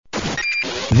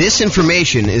This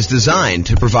information is designed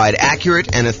to provide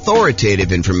accurate and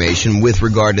authoritative information with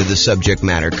regard to the subject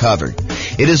matter covered.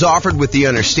 It is offered with the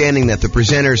understanding that the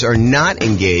presenters are not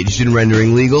engaged in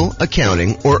rendering legal,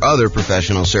 accounting, or other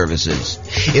professional services.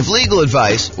 If legal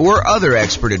advice or other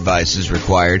expert advice is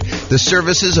required, the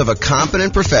services of a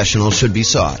competent professional should be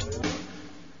sought.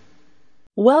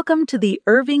 Welcome to the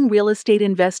Irving Real Estate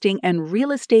Investing and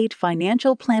Real Estate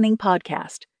Financial Planning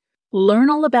Podcast. Learn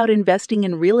all about investing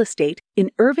in real estate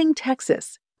in Irving,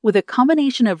 Texas, with a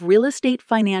combination of real estate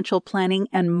financial planning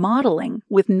and modeling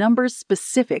with numbers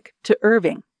specific to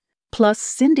Irving, plus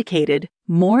syndicated,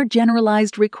 more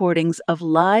generalized recordings of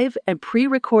live and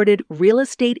pre-recorded real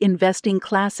estate investing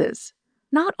classes,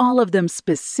 not all of them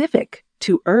specific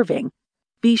to Irving.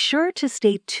 Be sure to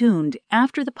stay tuned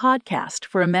after the podcast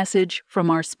for a message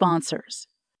from our sponsors.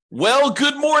 Well,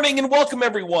 good morning and welcome,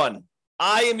 everyone.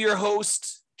 I am your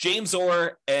host, James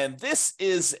Orr, and this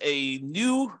is a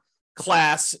new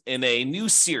class in a new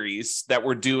series that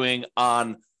we're doing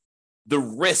on the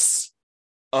risks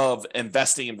of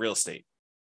investing in real estate,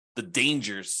 the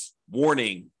dangers,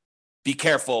 warning, be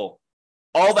careful,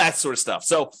 all that sort of stuff.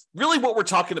 So really what we're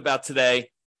talking about today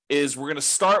is we're going to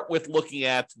start with looking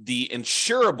at the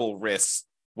insurable risks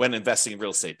when investing in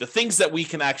real estate, the things that we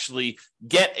can actually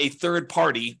get a third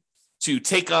party to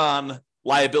take on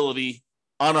liability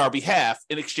on our behalf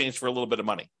in exchange for a little bit of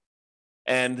money.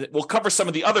 And we'll cover some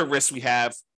of the other risks we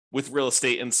have with real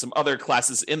estate in some other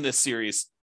classes in this series.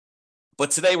 But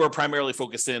today we're primarily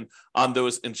focused in on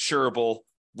those insurable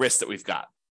risks that we've got.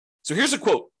 So here's a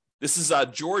quote. This is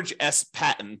George S.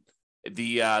 Patton,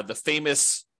 the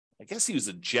famous, I guess he was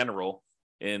a general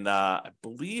in, I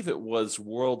believe it was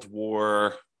World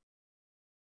War,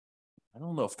 I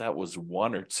don't know if that was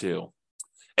 1 or 2.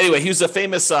 Anyway, he was a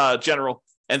famous general.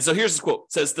 And so here's the quote.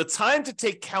 It says, "The time to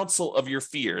take counsel of your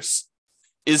fears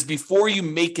is before you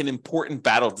make an important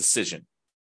battle decision.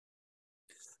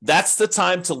 That's the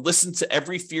time to listen to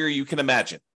every fear you can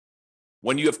imagine.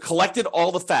 When you have collected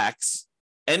all the facts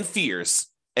and fears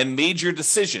and made your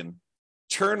decision,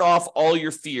 turn off all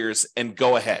your fears and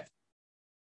go ahead."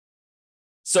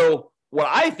 So what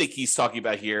I think he's talking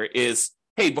about here is,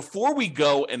 hey, before we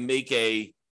go and make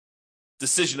a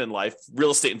decision in life,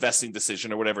 real estate investing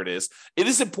decision or whatever it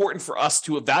is important for us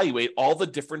to evaluate all the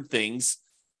different things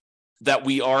that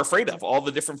we are afraid of, all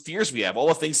the different fears we have, all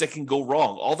the things that can go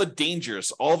wrong, all the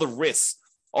dangers, all the risks,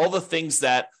 all the things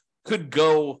that could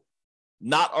go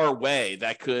not our way,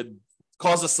 that could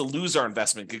cause us to lose our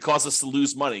investment, could cause us to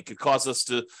lose money, could cause us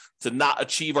to not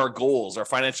achieve our goals, our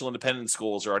financial independence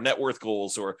goals, or our net worth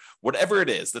goals, or whatever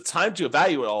it is. The time to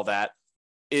evaluate all that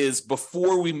is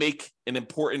before we make an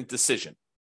important decision,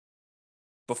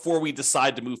 before we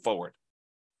decide to move forward.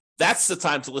 That's the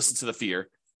time to listen to the fear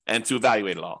and to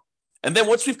evaluate it all. And then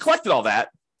once we've collected all that,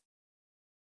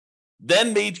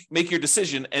 then make your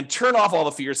decision and turn off all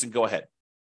the fears and go ahead.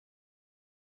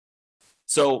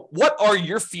 So what are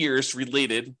your fears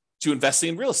related to investing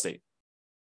in real estate?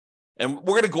 And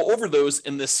we're going to go over those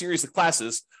in this series of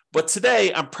classes. But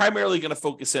today, I'm primarily going to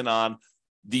focus in on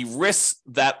the risks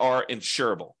that are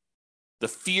insurable, the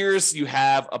fears you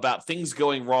have about things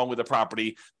going wrong with a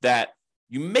property that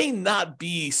you may not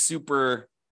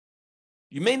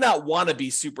want to be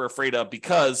super afraid of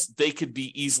because they could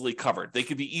be easily covered. They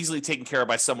could be easily taken care of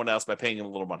by someone else by paying them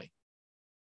a little money.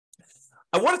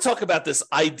 I want to talk about this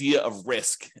idea of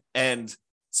risk, and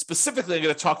specifically, I'm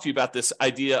going to talk to you about this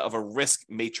idea of a risk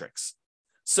matrix.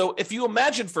 So if you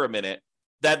imagine for a minute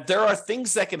that there are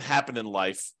things that can happen in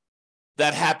life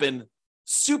that happen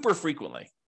super frequently,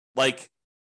 like,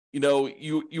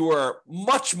 you are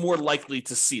much more likely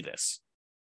to see this,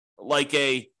 like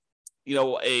an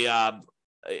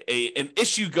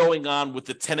issue going on with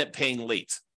the tenant paying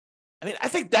late. I mean, I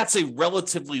think that's a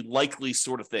relatively likely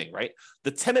sort of thing, right?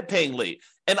 The tenant paying late.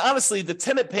 And honestly, the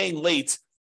tenant paying late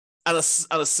on a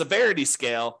severity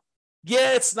scale,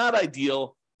 yeah, it's not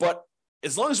ideal, but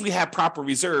as long as we have proper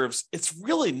reserves, it's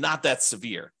really not that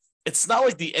severe. It's not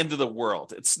like the end of the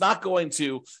world. It's not going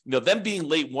to, them being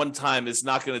late one time is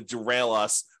not going to derail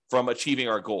us from achieving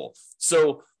our goal.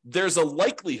 So there's a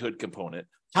likelihood component,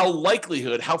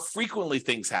 how frequently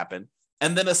things happen,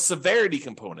 and then a severity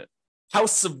component, how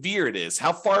severe it is,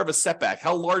 how far of a setback,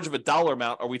 how large of a dollar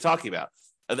amount are we talking about,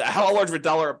 how large of a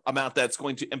dollar amount that's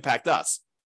going to impact us.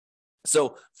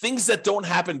 So things that don't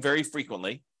happen very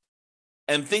frequently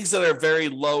and things that are very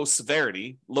low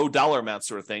severity, low dollar amount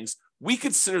sort of things, we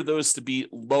consider those to be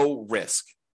low risk.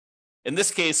 In this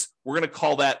case, we're going to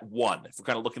call that 1. If we're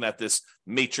kind of looking at this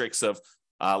matrix of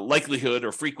likelihood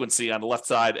or frequency on the left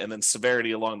side and then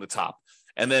severity along the top.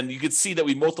 And then you can see that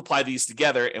we multiply these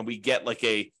together and we get like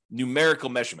a numerical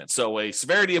measurement. So a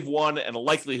severity of 1 and a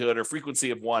likelihood or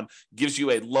frequency of 1 gives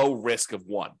you a low risk of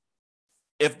 1.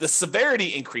 If the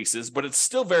severity increases, but it's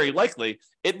still very likely,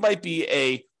 it might be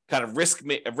a kind of risk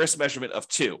measurement of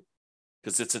 2,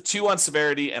 because it's a 2 on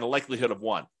severity and a likelihood of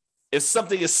 1. If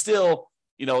something is still,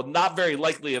 not very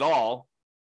likely at all,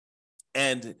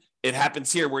 and it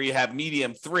happens here where you have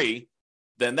medium 3,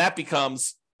 then that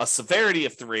becomes a severity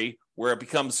of 3, where it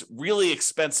becomes really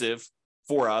expensive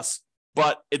for us,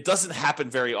 but it doesn't happen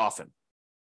very often.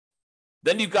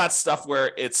 Then you've got stuff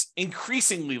where it's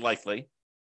increasingly likely,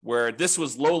 where this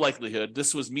was low likelihood,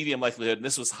 this was medium likelihood, and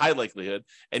this was high likelihood,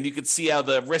 and you can see how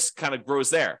the risk kind of grows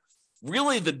there.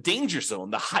 Really, the danger zone,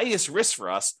 the highest risk for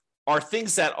us, are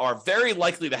things that are very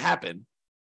likely to happen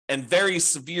and very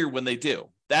severe when they do.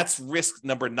 That's risk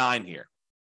number 9 here.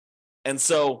 And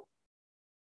so,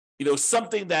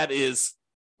 something that is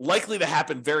likely to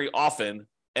happen very often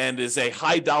and is a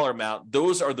high dollar amount,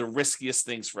 those are the riskiest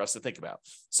things for us to think about.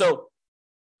 So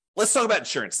let's talk about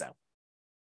insurance now.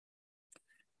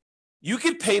 You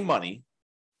could pay money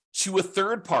to a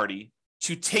third party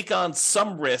to take on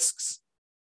some risks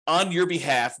on your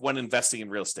behalf when investing in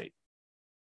real estate.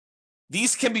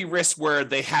 These can be risks where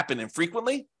they happen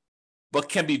infrequently, but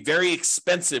can be very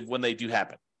expensive when they do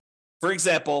happen. For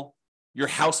example, your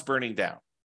house burning down.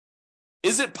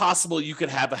 Is it possible you could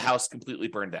have a house completely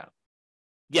burned down?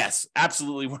 Yes,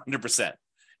 absolutely 100%.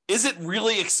 Is it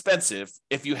really expensive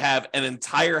if you have an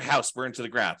entire house burned to the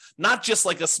ground? Not just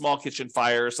like a small kitchen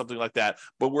fire or something like that,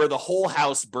 but where the whole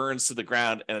house burns to the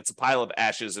ground and it's a pile of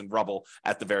ashes and rubble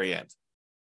at the very end.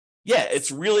 Yeah,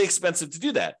 it's really expensive to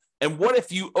do that. And what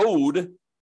if you owed,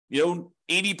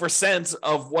 80%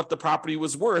 of what the property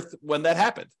was worth when that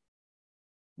happened?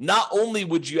 Not only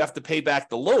would you have to pay back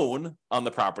the loan on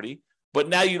the property, but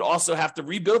now you'd also have to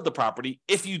rebuild the property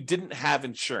if you didn't have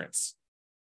insurance.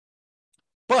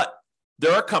 But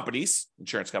there are companies,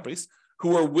 insurance companies,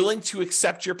 who are willing to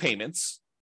accept your payments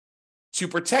to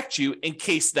protect you in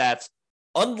case that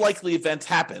unlikely event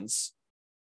happens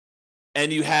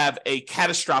and you have a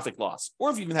catastrophic loss, or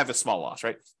if you even have a small loss,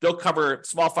 right? They'll cover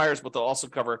small fires, but they'll also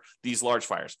cover these large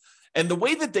fires. And the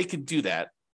way that they can do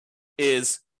that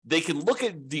is they can look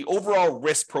at the overall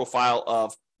risk profile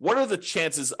of what are the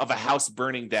chances of a house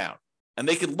burning down? And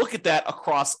they can look at that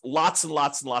across lots and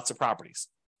lots and lots of properties.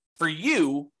 For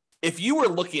you, if you were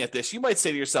looking at this, you might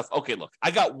say to yourself, okay, look,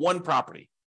 I got one property.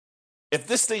 If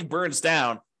this thing burns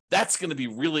down, that's going to be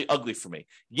really ugly for me.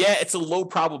 Yeah, it's a low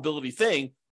probability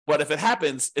thing, but if it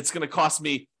happens, it's going to cost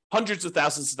me hundreds of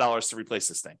thousands of dollars to replace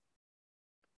this thing.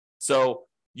 So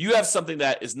you have something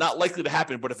that is not likely to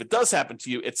happen, but if it does happen to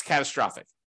you, it's catastrophic.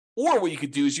 Or what you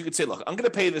could do is you could say, look, I'm going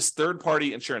to pay this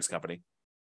third-party insurance company,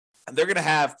 and they're going to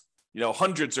have,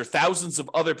 hundreds or thousands of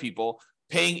other people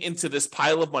paying into this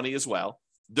pile of money as well.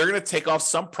 They're going to take off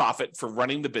some profit for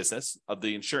running the business of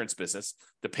the insurance business,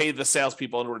 to pay the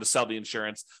salespeople in order to sell the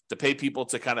insurance, to pay people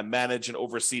to kind of manage and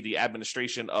oversee the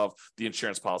administration of the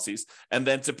insurance policies, and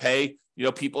then to pay,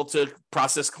 people to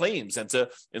process claims and to,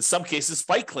 in some cases,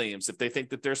 fight claims if they think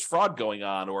that there's fraud going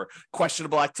on or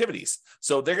questionable activities.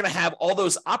 So they're going to have all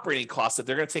those operating costs that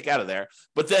they're going to take out of there.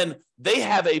 But then they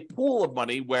have a pool of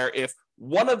money where if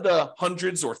one of the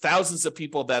hundreds or thousands of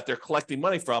people that they're collecting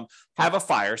money from have a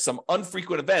fire, some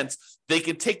infrequent events, they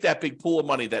can take that big pool of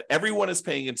money that everyone is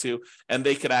paying into, and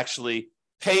they could actually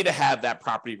pay to have that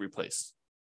property replaced.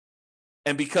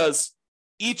 And because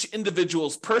each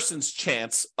individual's person's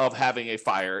chance of having a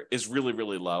fire is really,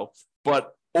 really low,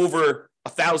 but over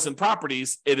 1,000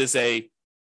 properties, it is a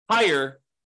higher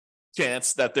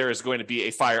chance that there is going to be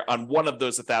a fire on one of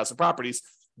those 1,000 properties,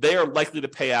 they are likely to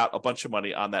pay out a bunch of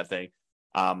money on that thing.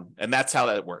 And that's how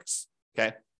that works.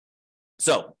 Okay.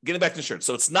 So getting back to insurance.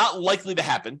 So it's not likely to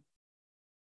happen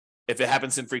if it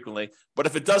happens infrequently, but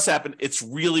if it does happen, it's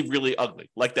really, really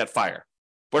ugly, like that fire.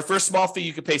 But for a small fee,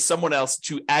 you could pay someone else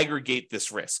to aggregate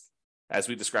this risk, as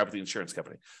we described with the insurance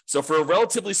company. So for a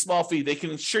relatively small fee, they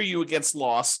can insure you against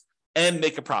loss and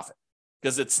make a profit,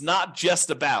 because it's not just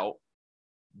about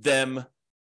them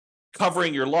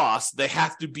covering your loss. They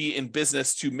have to be in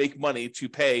business to make money to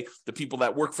pay the people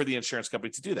that work for the insurance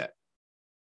company to do that.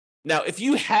 Now, if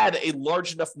you had a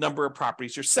large enough number of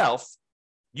properties yourself,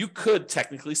 you could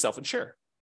technically self-insure,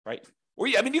 right? Or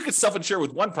you could self-insure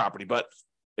with one property, but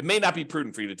it may not be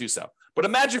prudent for you to do so. But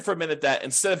imagine for a minute that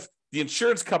instead of the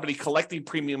insurance company collecting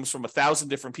premiums from 1,000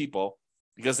 different people,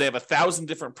 because they have 1,000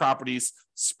 different properties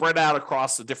spread out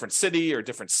across a different city or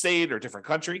different state or different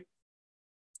country,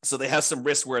 so they have some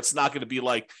risk where it's not going to be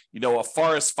like, a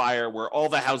forest fire where all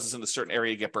the houses in a certain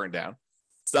area get burned down.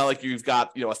 It's not like you've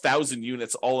got, 1,000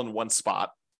 units all in one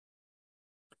spot.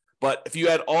 But if you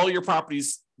had all your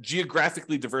properties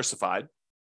geographically diversified,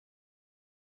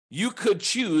 you could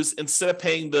choose, instead of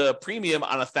paying the premium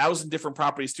on 1,000 different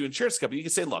properties to insurance company, you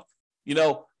can say, look,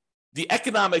 the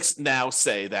economics now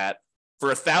say that for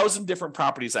 1,000 different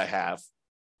properties I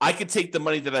could take the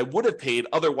money that I would have paid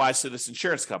otherwise to this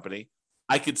insurance company.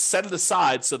 I could set it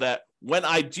aside so that when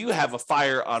I do have a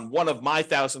fire on one of my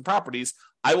 1,000 properties,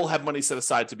 I will have money set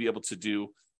aside to be able to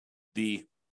do to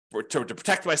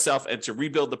protect myself and to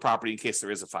rebuild the property in case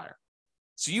there is a fire.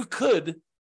 So you could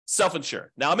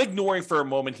self-insure. Now, I'm ignoring for a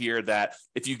moment here that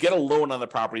if you get a loan on the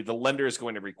property, the lender is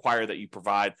going to require that you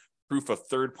provide proof of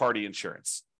third-party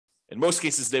insurance. In most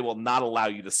cases, they will not allow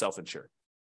you to self-insure.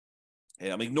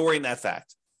 And I'm ignoring that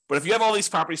fact. But if you have all these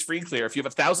properties free and clear, if you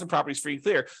have 1,000 properties free and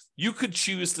clear, you could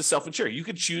choose to self-insure. You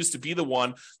could choose to be the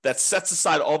one that sets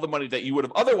aside all the money that you would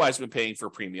have otherwise been paying for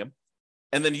a premium,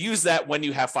 and then use that when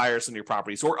you have fires in your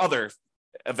properties or other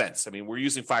events. I mean, we're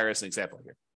using fire as an example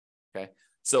here. Okay.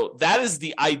 So that is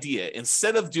the idea.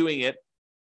 Instead of doing it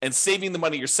and saving the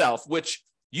money yourself, which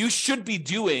you should be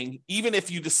doing even if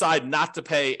you decide not to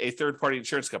pay a third-party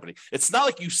insurance company. It's not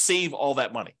like you save all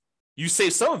that money. You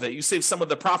save some of it. You save some of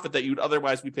the profit that you'd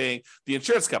otherwise be paying the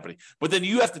insurance company. But then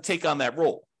you have to take on that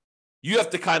role. You have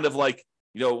to kind of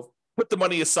put the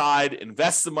money aside,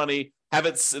 invest the money, have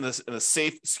it in a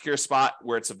safe, secure spot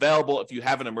where it's available if you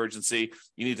have an emergency.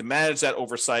 You need to manage that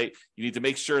oversight. You need to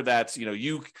make sure that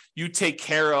you take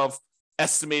care of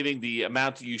estimating the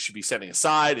amount you should be setting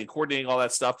aside and coordinating all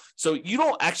that stuff. So you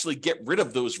don't actually get rid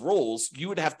of those roles. You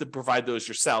would have to provide those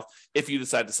yourself if you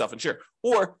decide to self-insure.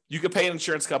 Or you could pay an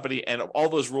insurance company and all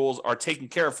those roles are taken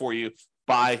care of for you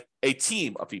by a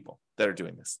team of people that are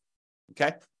doing this.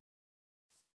 Okay?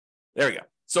 There we go.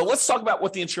 So let's talk about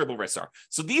what the insurable risks are.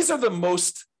 So these are the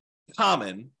most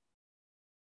common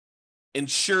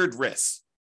insured risks.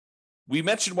 We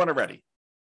mentioned one already,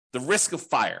 the risk of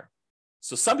fire.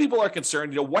 So some people are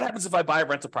concerned, what happens if I buy a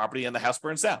rental property and the house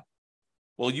burns down?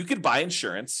 Well, you could buy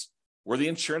insurance where the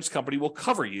insurance company will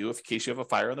cover you in case you have a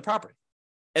fire on the property.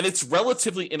 And it's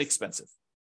relatively inexpensive.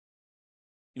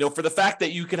 For the fact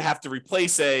that you could have to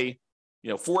replace a,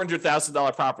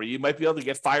 $400,000 property, you might be able to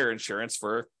get fire insurance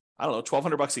for,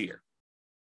 $1,200 a year.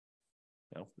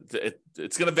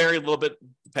 It's going to vary a little bit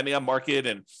depending on market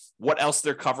and what else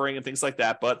they're covering and things like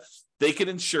that. But they can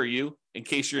insure you in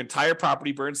case your entire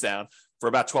property burns down for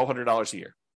about $1,200 a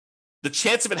year. The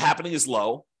chance of it happening is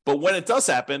low, but when it does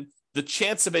happen, the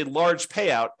chance of a large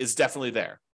payout is definitely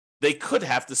there. They could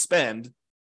have to spend,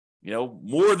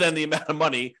 more than the amount of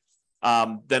money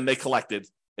than they collected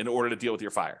in order to deal with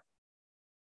your fire.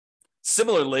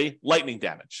 Similarly, lightning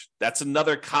damage. That's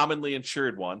another commonly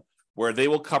insured one where they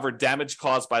will cover damage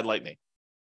caused by lightning.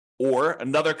 Or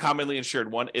another commonly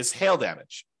insured one is hail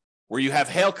damage, where you have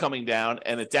hail coming down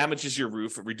and it damages your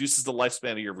roof, it reduces the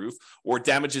lifespan of your roof, or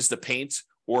damages the paint,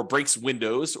 or breaks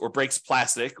windows, or breaks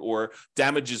plastic, or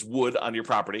damages wood on your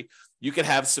property. You can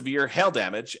have severe hail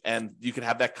damage, and you can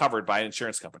have that covered by an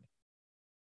insurance company.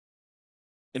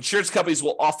 Insurance companies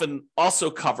will often also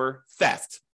cover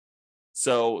theft.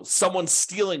 So someone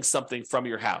stealing something from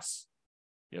your house,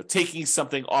 taking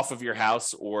something off of your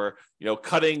house, or,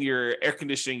 cutting your air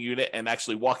conditioning unit and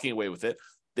actually walking away with it.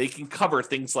 They can cover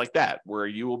things like that, where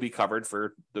you will be covered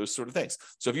for those sort of things.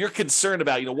 So if you're concerned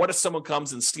about, what if someone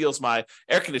comes and steals my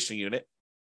air conditioning unit,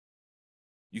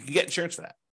 you can get insurance for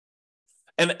that.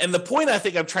 And the point I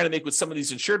think I'm trying to make with some of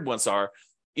these insured ones are,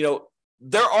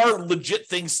 there are legit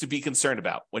things to be concerned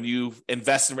about when you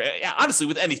invest in, honestly,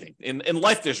 with anything. In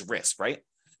life, there's risk, right?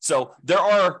 So there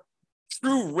are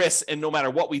true risks, and no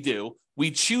matter what we do, we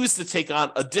choose to take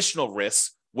on additional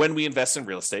risks when we invest in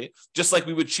real estate, just like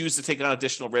we would choose to take on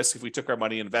additional risk if we took our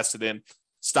money and invested in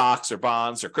stocks or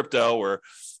bonds or crypto or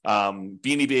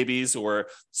Beanie Babies, or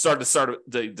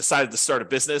decided to start a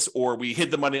business, or we hid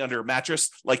the money under a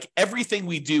mattress. Like, everything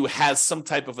we do has some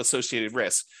type of associated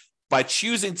risk. By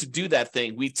choosing to do that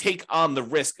thing, we take on the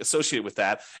risk associated with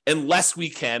that, unless we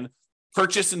can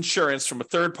purchase insurance from a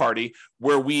third party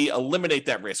where we eliminate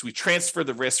that risk. We transfer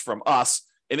the risk from us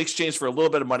in exchange for a little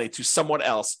bit of money to someone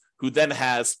else who then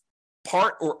has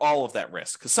part or all of that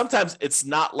risk. Because sometimes it's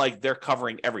not like they're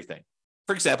covering everything.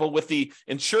 For example, with the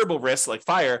insurable risks like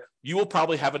fire, you will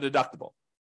probably have a deductible.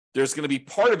 There's going to be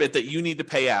part of it that you need to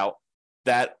pay out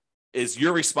that is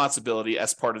your responsibility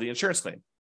as part of the insurance claim.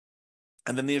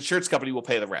 And then the insurance company will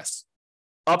pay the rest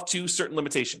up to certain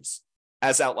limitations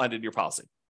as outlined in your policy.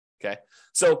 Okay.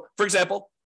 So, for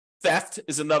example, theft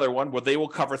is another one where they will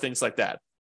cover things like that.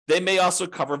 They may also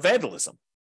cover vandalism.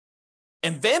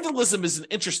 And vandalism is an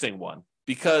interesting one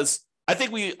because I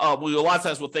think we a lot of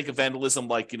times will think of vandalism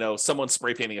like, someone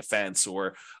spray painting a fence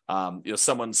or,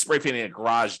 someone spray painting a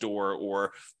garage door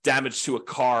or damage to a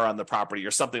car on the property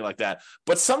or something like that.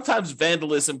 But sometimes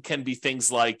vandalism can be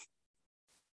things like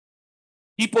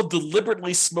people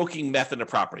deliberately smoking meth in a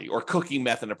property or cooking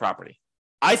meth in a property.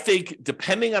 I think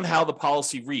depending on how the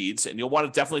policy reads, and you'll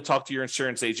want to definitely talk to your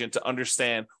insurance agent to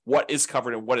understand what is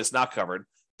covered and what is not covered,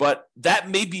 but that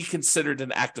may be considered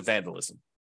an act of vandalism.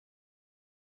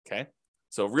 Okay,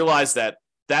 so realize that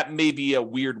may be a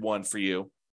weird one for you,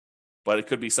 but it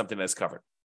could be something that's covered.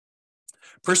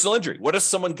 Personal injury. What if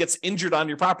someone gets injured on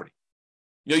your property?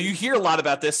 You hear a lot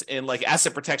about this in like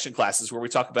asset protection classes where we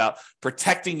talk about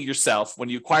protecting yourself when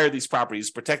you acquire these properties,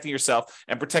 protecting yourself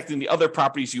and protecting the other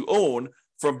properties you own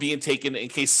from being taken in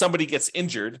case somebody gets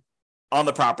injured on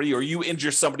the property or you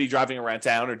injure somebody driving around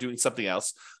town or doing something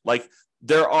else. Like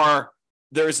there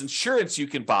is insurance you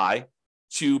can buy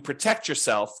to protect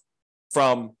yourself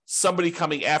from somebody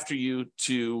coming after you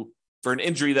for an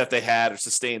injury that they had or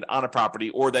sustained on a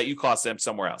property or that you caused them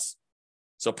somewhere else.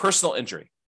 So personal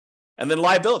injury. And then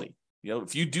liability.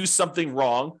 If you do something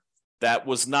wrong that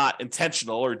was not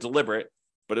intentional or deliberate,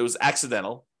 but it was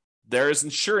accidental, there is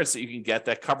insurance that you can get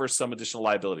that covers some additional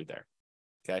liability there.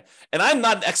 Okay. And I'm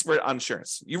not an expert on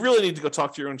insurance. You really need to go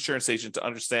talk to your insurance agent to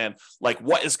understand like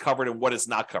what is covered and what is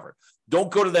not covered. Don't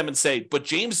go to them and say, but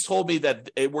James told me that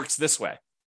it works this way.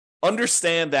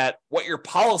 Understand that what your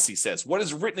policy says, what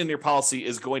is written in your policy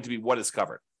is going to be what is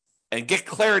covered. And get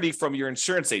clarity from your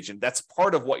insurance agent. That's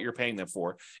part of what you're paying them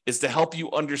for, is to help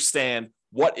you understand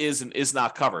what is and is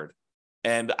not covered.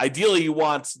 And ideally, you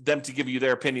want them to give you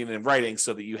their opinion in writing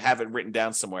so that you have it written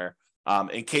down somewhere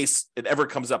in case it ever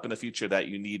comes up in the future that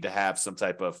you need to have some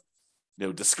type of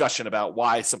discussion about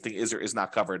why something is or is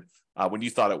not covered when you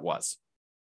thought it was.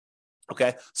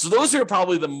 Okay, so those are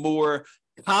probably the more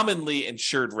commonly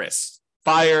insured risks: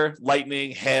 fire,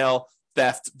 lightning, hail,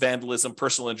 theft, vandalism,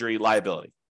 personal injury,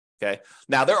 liability. Okay,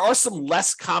 now there are some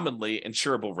less commonly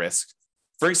insurable risks.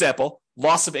 For example,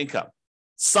 loss of income.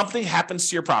 Something happens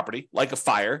to your property, like a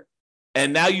fire,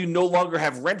 and now you no longer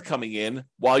have rent coming in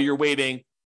while you're waiting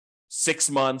 6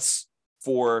 months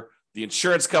for the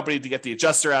insurance company to get the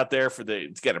adjuster out there to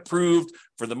get approved,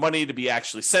 for the money to be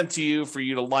actually sent to you, for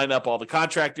you to line up all the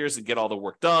contractors and get all the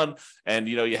work done. And,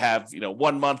 you have,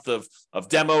 1 month of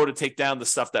demo to take down the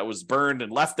stuff that was burned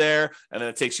and left there. And then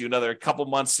it takes you another couple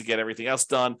months to get everything else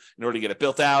done in order to get it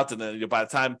built out. And then by the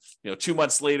time, 2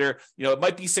 months later, it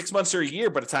might be 6 months or a year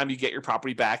by the time you get your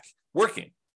property back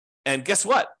working. And guess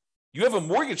what? You have a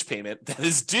mortgage payment that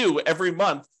is due every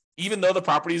month, even though the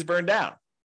property is burned down.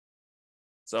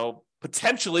 So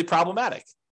potentially problematic.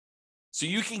 So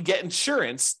you can get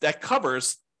insurance that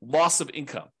covers loss of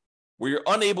income, where you're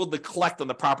unable to collect on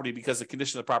the property because the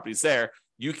condition of the property is there.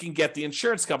 You can get the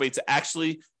insurance company to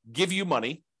actually give you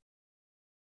money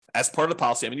as part of the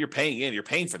policy. I mean, you're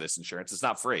paying for this insurance. It's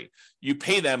not free. You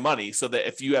pay them money so that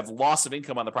if you have loss of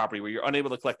income on the property where you're unable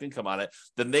to collect income on it,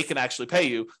 then they can actually pay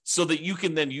you so that you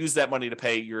can then use that money to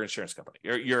pay your insurance company,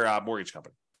 your mortgage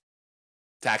company,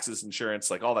 taxes,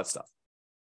 insurance, like all that stuff.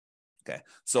 Okay,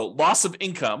 so loss of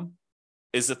income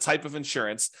is a type of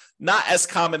insurance, not as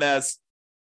common as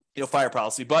fire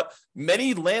policy, but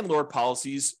many landlord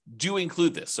policies do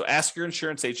include this. So ask your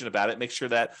insurance agent about it. Make sure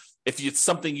that if it's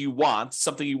something you want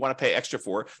to pay extra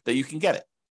for, that you can get it.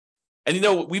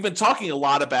 And we've been talking a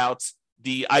lot about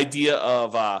the idea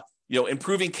of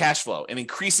improving cash flow and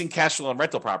increasing cash flow on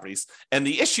rental properties. And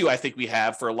the issue I think we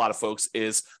have for a lot of folks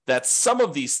is that some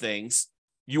of these things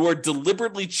you are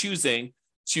deliberately choosing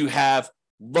to have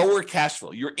lower cash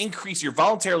flow. You're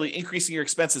voluntarily increasing your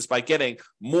expenses by getting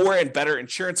more and better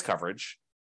insurance coverage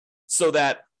so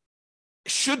that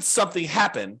should something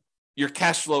happen, your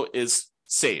cash flow is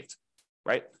saved,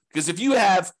 right? Because if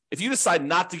you decide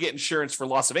not to get insurance for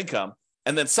loss of income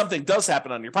and then something does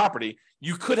happen on your property,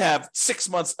 you could have 6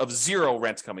 months of zero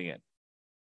rent coming in.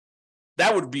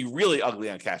 That would be really ugly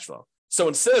on cash flow. So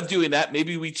instead of doing that,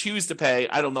 maybe we choose to pay,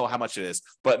 I don't know how much it is,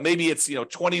 but maybe it's $20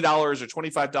 or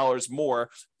 $25 more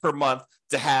per month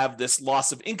to have this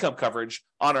loss of income coverage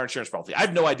on our insurance policy. I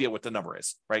have no idea what the number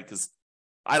is, right? Because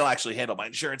I don't actually handle my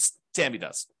insurance. Tammy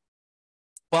does.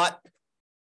 But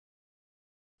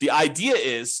the idea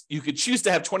is you could choose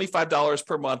to have $25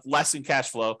 per month less in cash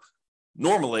flow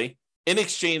normally in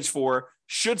exchange for,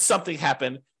 should something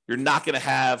happen, you're not going to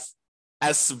have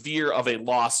as severe of a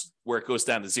loss where it goes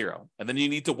down to zero. And then you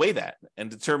need to weigh that and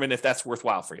determine if that's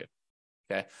worthwhile for you.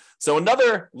 Okay. So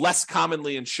another less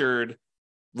commonly insured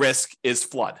risk is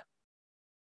flood.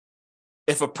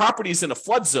 If a property is in a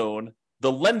flood zone,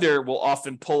 the lender will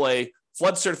often pull a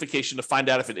flood certification to find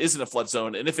out if it isn't a flood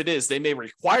zone. And if it is, they may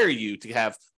require you to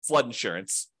have flood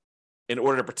insurance in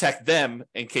order to protect them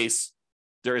in case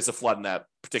there is a flood in that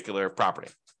particular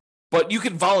property. But you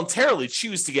can voluntarily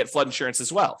choose to get flood insurance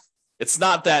as well. It's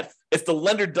not that if the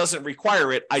lender doesn't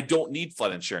require it, I don't need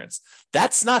flood insurance.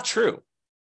 That's not true.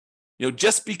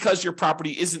 Just because your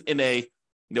property isn't in a,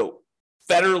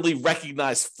 federally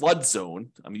recognized flood zone,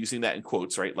 I'm using that in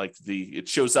quotes, right? Like it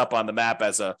shows up on the map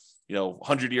as a,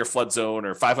 100-year flood zone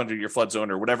or 500-year flood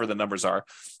zone or whatever the numbers are.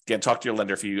 Again, talk to your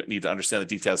lender if you need to understand the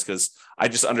details, because I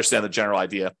just understand the general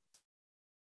idea.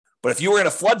 But if you were in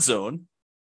a flood zone,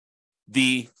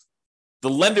 the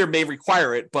lender may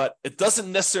require it, but it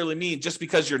doesn't necessarily mean just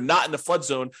because you're not in the flood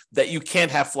zone that you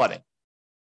can't have flooding.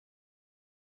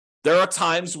 There are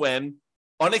times when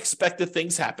unexpected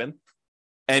things happen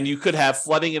and you could have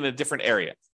flooding in a different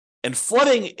area. And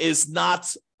flooding is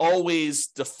not always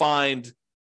defined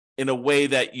in a way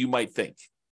that you might think.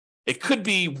 It could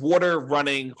be water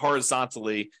running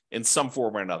horizontally in some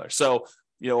form or another. So,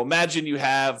 imagine you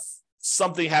have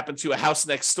something happen to a house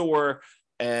next door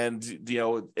and,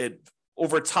 it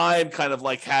over time kind of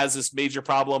like has this major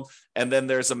problem. And then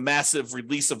there's a massive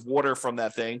release of water from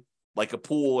that thing, like a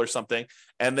pool or something.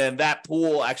 And then that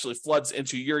pool actually floods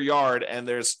into your yard and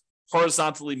there's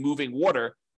horizontally moving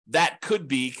water. That could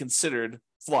be considered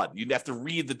flood. You'd have to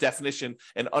read the definition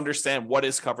and understand what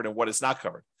is covered and what is not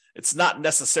covered. It's not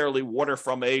necessarily water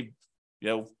from a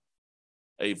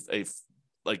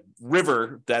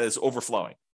river that is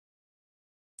overflowing.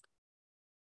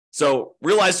 So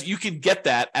realize you can get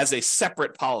that as a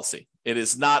separate policy. It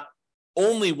is not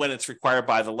only when it's required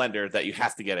by the lender that you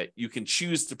have to get it. You can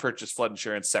choose to purchase flood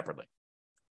insurance separately.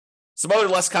 Some other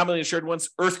less commonly insured ones,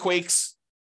 earthquakes.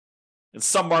 In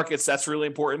some markets, that's really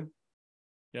important.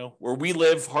 Where we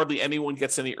live, hardly anyone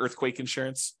gets any earthquake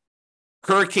insurance.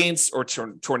 Hurricanes or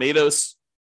tornadoes.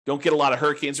 Don't get a lot of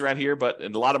hurricanes around here, but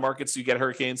in a lot of markets, you get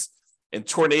hurricanes. And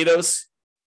tornadoes,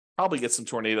 probably get some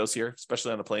tornadoes here,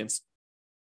 especially on the plains.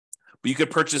 But you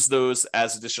could purchase those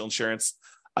as additional insurance.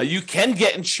 You can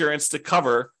get insurance to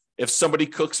cover if somebody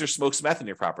cooks or smokes meth in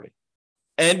your property.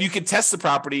 And you can test the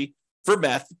property for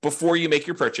meth before you make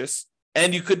your purchase.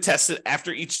 And you could test it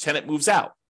after each tenant moves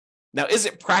out. Now, is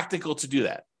it practical to do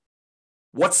that?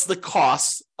 What's the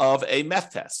cost of a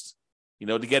meth test?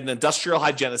 To get an industrial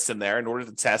hygienist in there in order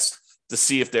to test to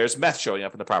see if there's meth showing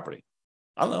up in the property.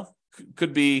 I don't know.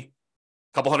 Could be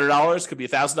a couple $100, could be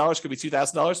 $1,000, could be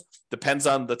 $2,000. Depends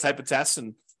on the type of test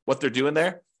and what they're doing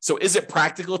there. So is it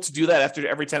practical to do that after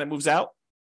every tenant moves out?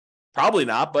 Probably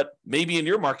not, but maybe in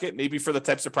your market, maybe for the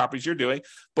types of properties you're doing.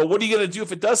 But what are you going to do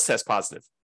if it does test positive?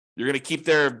 You're going to keep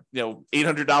their $800,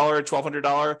 $1,200,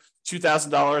 $2,000,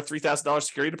 $3,000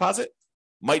 security deposit?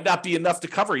 Might not be enough to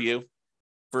cover you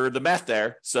for the meth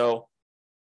there. So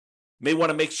may want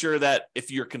to make sure that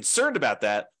if you're concerned about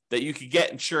that you can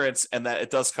get insurance and that it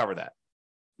does cover that.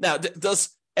 Now,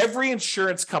 does every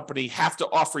insurance company have to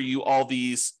offer you all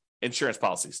these insurance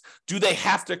policies? Do they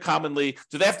have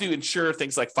to insure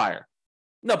things like fire?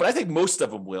 No, but I think most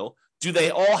of them will. Do they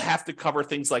all have to cover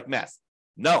things like meth?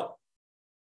 No.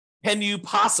 Can you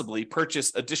possibly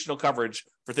purchase additional coverage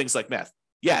for things like meth?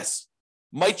 Yes.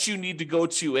 Might you need to go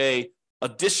to a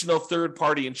additional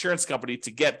third-party insurance company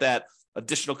to get that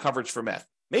additional coverage for meth?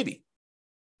 Maybe.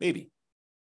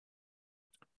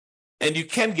 And you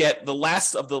can get the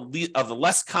last of the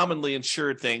less commonly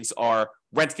insured things are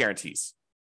rent guarantees.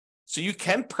 So you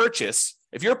can purchase,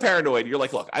 if you're paranoid, you're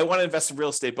like, look, I want to invest in real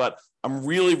estate, but I'm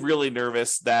really, really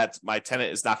nervous that my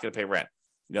tenant is not going to pay rent.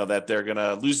 That they're going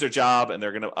to lose their job and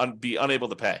they're going to be unable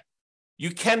to pay.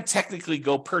 You can technically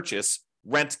go purchase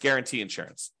rent guarantee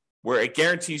insurance, where it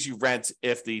guarantees you rent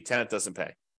if the tenant doesn't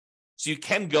pay. So you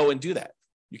can go and do that.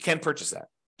 You can purchase that.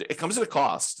 It comes at a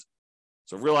cost.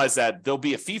 So realize that there'll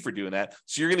be a fee for doing that.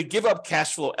 So you're going to give up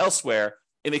cash flow elsewhere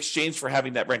in exchange for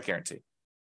having that rent guarantee.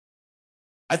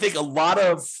 I think a lot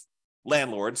of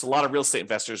landlords, a lot of real estate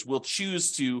investors will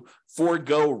choose to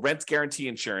forego rent guarantee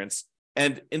insurance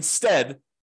and instead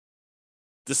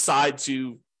decide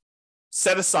to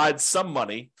set aside some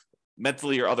money,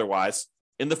 mentally or otherwise,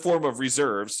 in the form of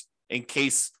reserves in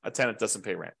case a tenant doesn't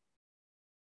pay rent.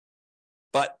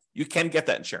 But you can get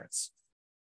that insurance.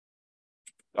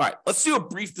 All right, let's do a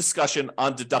brief discussion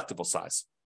on deductible size.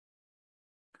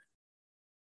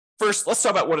 First, let's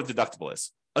talk about what a deductible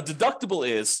is. A deductible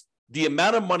is the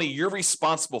amount of money you're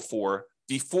responsible for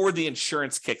before the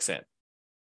insurance kicks in.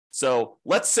 So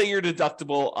let's say your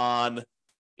deductible on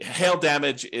hail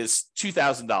damage is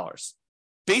 $2,000.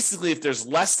 Basically, if there's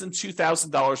less than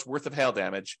 $2,000 worth of hail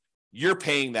damage, you're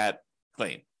paying that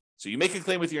claim. So you make a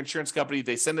claim with your insurance company,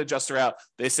 they send an adjuster out,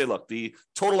 they say, look, the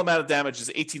total amount of damage is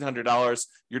 $1,800,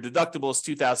 your deductible is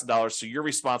 $2,000, so you're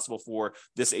responsible for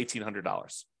this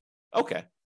 $1,800. Okay.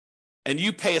 And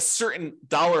you pay a certain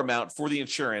dollar amount for the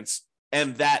insurance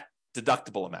and that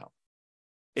deductible amount.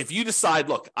 If you decide,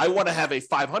 look, I want to have a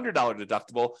 $500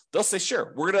 deductible, they'll say,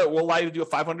 sure, we'll allow you to do a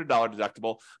 $500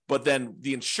 deductible, but then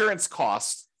the insurance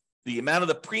cost, the amount of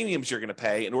the premiums you're going to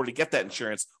pay in order to get that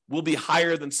insurance will be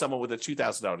higher than someone with a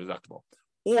 $2,000 deductible.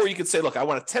 Or you could say, look, I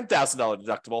want a $10,000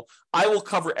 deductible. I will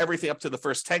cover everything up to the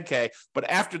first $10K, but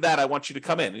after that, I want you to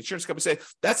come in. The insurance company say,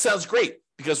 that sounds great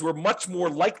because we're much more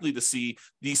likely to see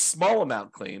these small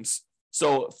amount claims.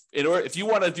 So if you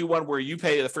want to do one where you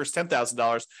pay the first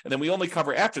 $10,000 and then we only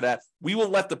cover after that, we will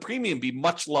let the premium be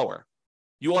much lower.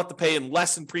 You will have to pay in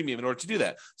less in premium in order to do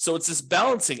that. So it's this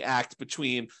balancing act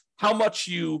between how much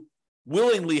you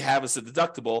willingly have as a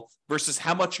deductible versus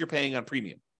how much you're paying on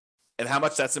premium and how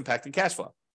much that's impacting cash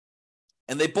flow.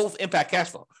 And they both impact cash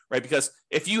flow, right? Because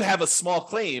if you have a small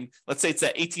claim, let's say it's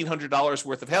that $1,800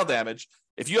 worth of hail damage,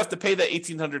 if you have to pay that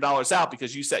 $1,800 out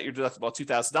because you set your deductible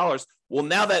at $2,000, well,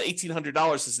 now that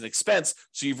 $1,800 is an expense,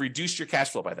 so you've reduced your cash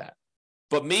flow by that.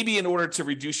 But maybe in order to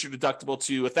reduce your deductible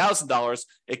to $1,000,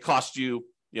 it costs you,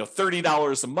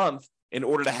 $30 a month in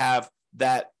order to have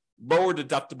that lower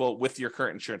deductible with your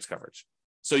current insurance coverage.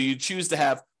 So you choose to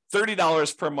have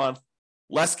 $30 per month,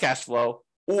 less cash flow,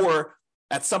 or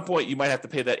at some point you might have to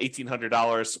pay that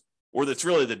 $1,800, or that's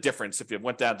really the difference. If it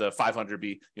went down to $500,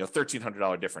 be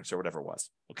 $1,300 difference or whatever it was.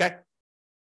 Okay.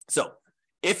 So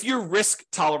if your risk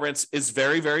tolerance is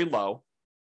very, very low,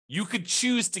 you could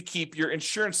choose to keep your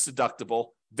insurance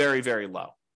deductible very, very low.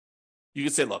 You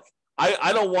could say, look,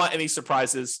 I don't want any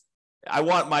surprises. I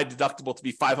want my deductible to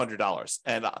be $500.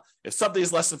 And if something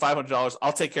is less than $500,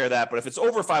 I'll take care of that. But if it's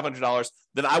over $500,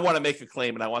 then I want to make a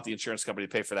claim and I want the insurance company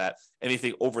to pay for that,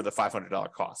 anything over the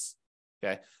 $500 costs.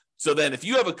 Okay. So then if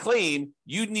you have a claim,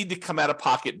 you need to come out of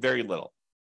pocket very little.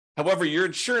 However, your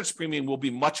insurance premium will be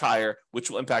much higher,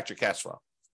 which will impact your cash flow.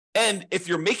 And if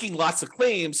you're making lots of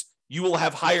claims, you will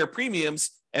have higher premiums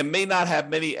and may not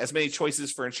have as many choices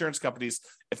for insurance companies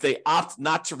if they opt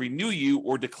not to renew you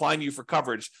or decline you for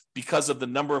coverage because of the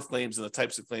number of claims and the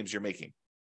types of claims you're making,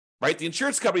 right? The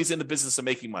insurance company is in the business of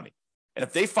making money. And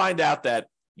if they find out that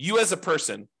you as a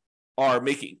person are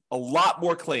making a lot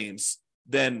more claims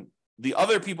than the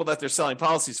other people that they're selling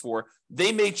policies for,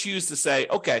 they may choose to say,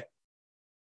 okay,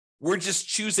 we're just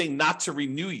choosing not to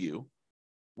renew you.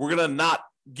 We're going to not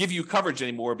give you coverage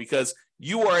anymore because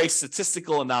you are a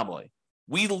statistical anomaly.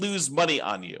 We lose money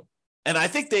on you. And I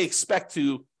think they expect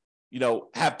to,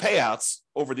 have payouts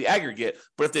over the aggregate.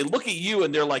 But if they look at you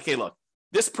and they're like, hey, look,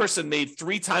 this person made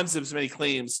 3 times as many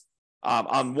claims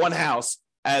on one house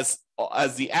as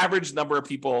the average number of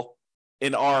people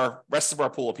in our rest of our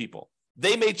pool of people,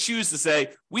 they may choose to say,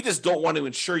 we just don't want to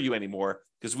insure you anymore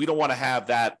because we don't want to have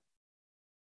that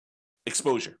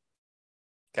exposure.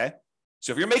 Okay.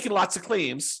 So if you're making lots of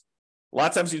claims, a lot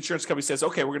of times the insurance company says,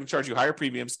 okay, we're going to charge you higher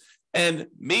premiums. And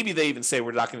maybe they even say,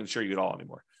 we're not going to insure you at all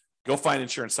anymore. Go find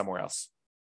insurance somewhere else.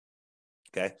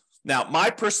 Okay. Now, my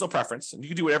personal preference, and you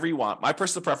can do whatever you want, my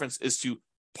personal preference is to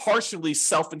partially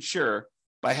self-insure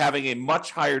by having a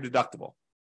much higher deductible,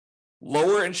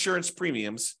 lower insurance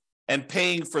premiums, and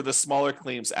paying for the smaller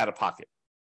claims out of pocket.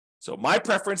 So my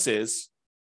preference is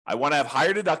I want to have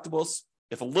higher deductibles.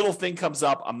 If a little thing comes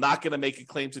up, I'm not going to make a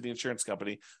claim to the insurance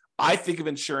company. I think of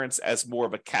insurance as more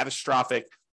of a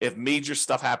catastrophic. If major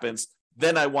stuff happens,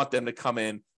 then I want them to come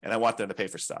in and I want them to pay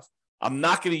for stuff. I'm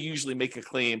not going to usually make a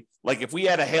claim. Like if we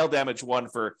had a hail damage one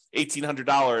for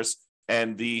 $1,800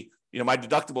 and my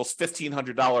deductible is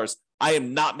 $1,500, I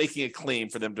am not making a claim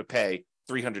for them to pay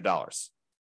 $300.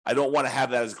 I don't want to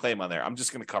have that as a claim on there. I'm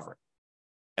just going to cover it.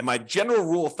 And my general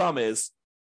rule of thumb is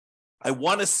I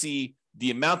want to see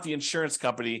the amount the insurance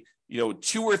company, 2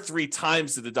 or 3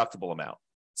 times the deductible amount.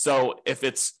 So if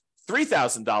it's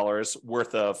 $3,000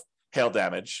 worth of hail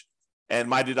damage and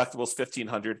my deductible is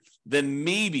 $1,500, then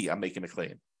maybe I'm making a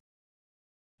claim.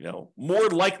 More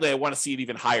likely I want to see it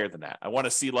even higher than that. I want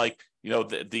to see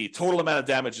the total amount of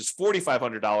damage is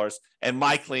 $4,500 and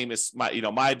my claim is my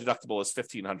deductible is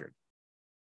 $1,500.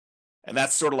 And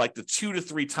that's sort of like the 2 to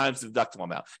 3 times the deductible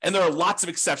amount. And there are lots of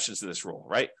exceptions to this rule,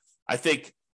 right? I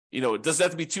think, it doesn't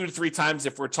have to be 2 to 3 times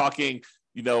if we're talking,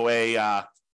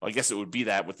 I guess it would be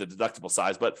that with the deductible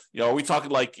size, but, are we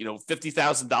talking like,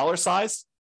 $50,000 size?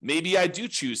 Maybe I do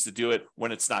choose to do it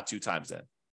when it's not 2 times in.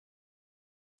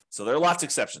 So there are lots of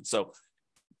exceptions. So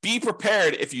be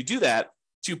prepared if you do that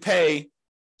to pay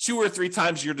 2 or 3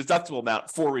 times your deductible amount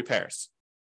for repairs.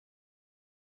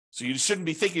 So you shouldn't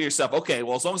be thinking to yourself, okay,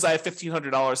 well, as long as I have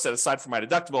 $1,500 set aside for my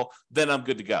deductible, then I'm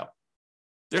good to go.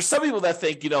 There's some people that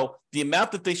think, the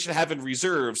amount that they should have in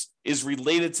reserves is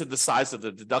related to the size of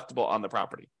the deductible on the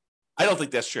property. I don't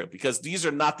think that's true because these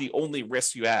are not the only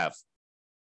risks you have.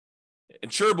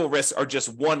 Insurable risks are just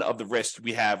one of the risks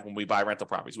we have when we buy rental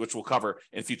properties, which we'll cover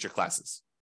in future classes.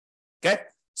 Okay,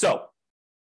 so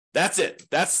that's it.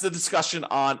 That's the discussion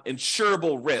on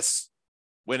insurable risks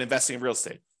when investing in real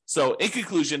estate. So in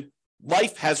conclusion,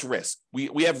 life has risk.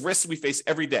 We have risks we face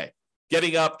every day.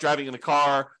 Getting up, driving in the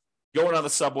car, going on the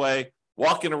subway,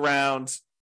 walking around,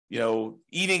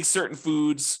 eating certain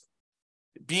foods,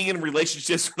 being in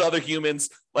relationships with other humans.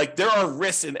 Like there are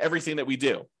risks in everything that we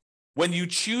do. When you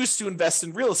choose to invest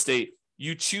in real estate,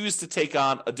 you choose to take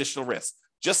on additional risk.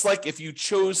 Just like if you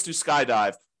chose to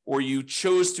skydive or you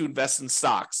chose to invest in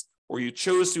stocks or you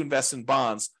chose to invest in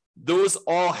bonds, those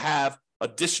all have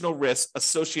additional risks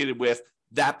associated with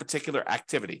that particular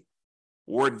activity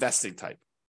or investing type.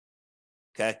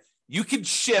 Okay? You can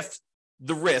shift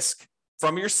the risk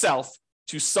from yourself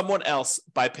to someone else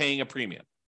by paying a premium.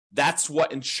 That's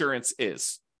what insurance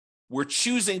is. We're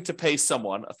choosing to pay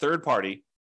someone, a third party,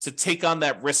 to take on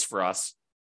that risk for us,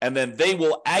 and then they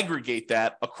will aggregate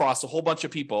that across a whole bunch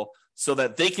of people so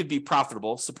that they can be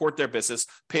profitable, support their business,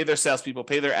 pay their salespeople,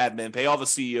 pay their admin, pay all the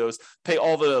CEOs, pay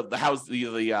all the house,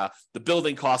 the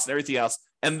building costs and everything else,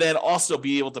 and then also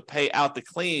be able to pay out the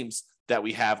claims that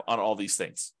we have on all these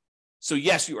things. So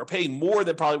yes, you are paying more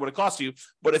than probably what it costs you,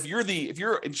 but if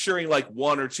you're insuring like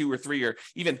 1 or 2 or 3 or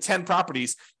even 10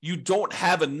 properties, you don't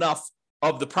have enough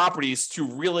of the properties to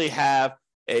really have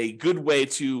a good way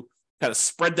to kind of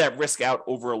spread that risk out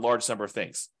over a large number of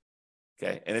things.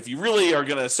 Okay. And if you really are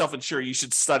going to self-insure, you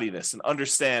should study this and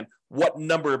understand what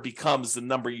number becomes the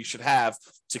number you should have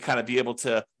to kind of be able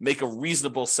to make a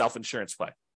reasonable self-insurance play.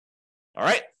 All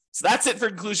right. So that's it for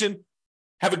conclusion.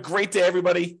 Have a great day,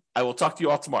 everybody. I will talk to you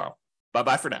all tomorrow.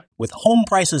 Bye-bye for now. With home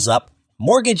prices up,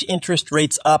 mortgage interest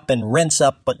rates up, and rents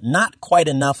up, but not quite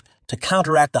enough to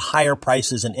counteract the higher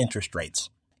prices and interest rates.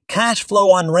 Cash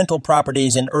flow on rental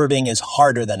properties in Irving is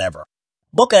harder than ever.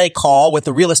 Book a call with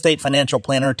the Real Estate Financial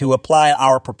Planner to apply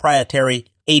our proprietary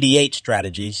 88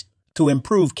 strategies to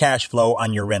improve cash flow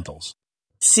on your rentals.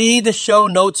 See the show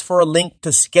notes for a link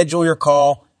to schedule your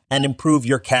call and improve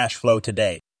your cash flow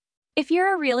today. If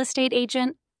you're a real estate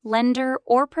agent, lender,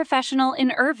 or professional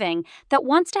in Irving that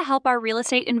wants to help our real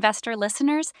estate investor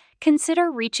listeners, consider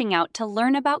reaching out to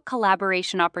learn about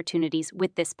collaboration opportunities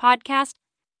with this podcast.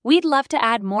 We'd love to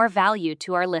add more value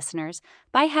to our listeners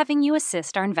by having you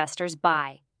assist our investors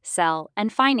buy, sell,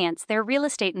 and finance their real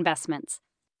estate investments.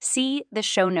 See the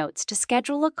show notes to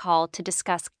schedule a call to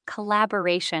discuss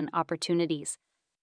collaboration opportunities.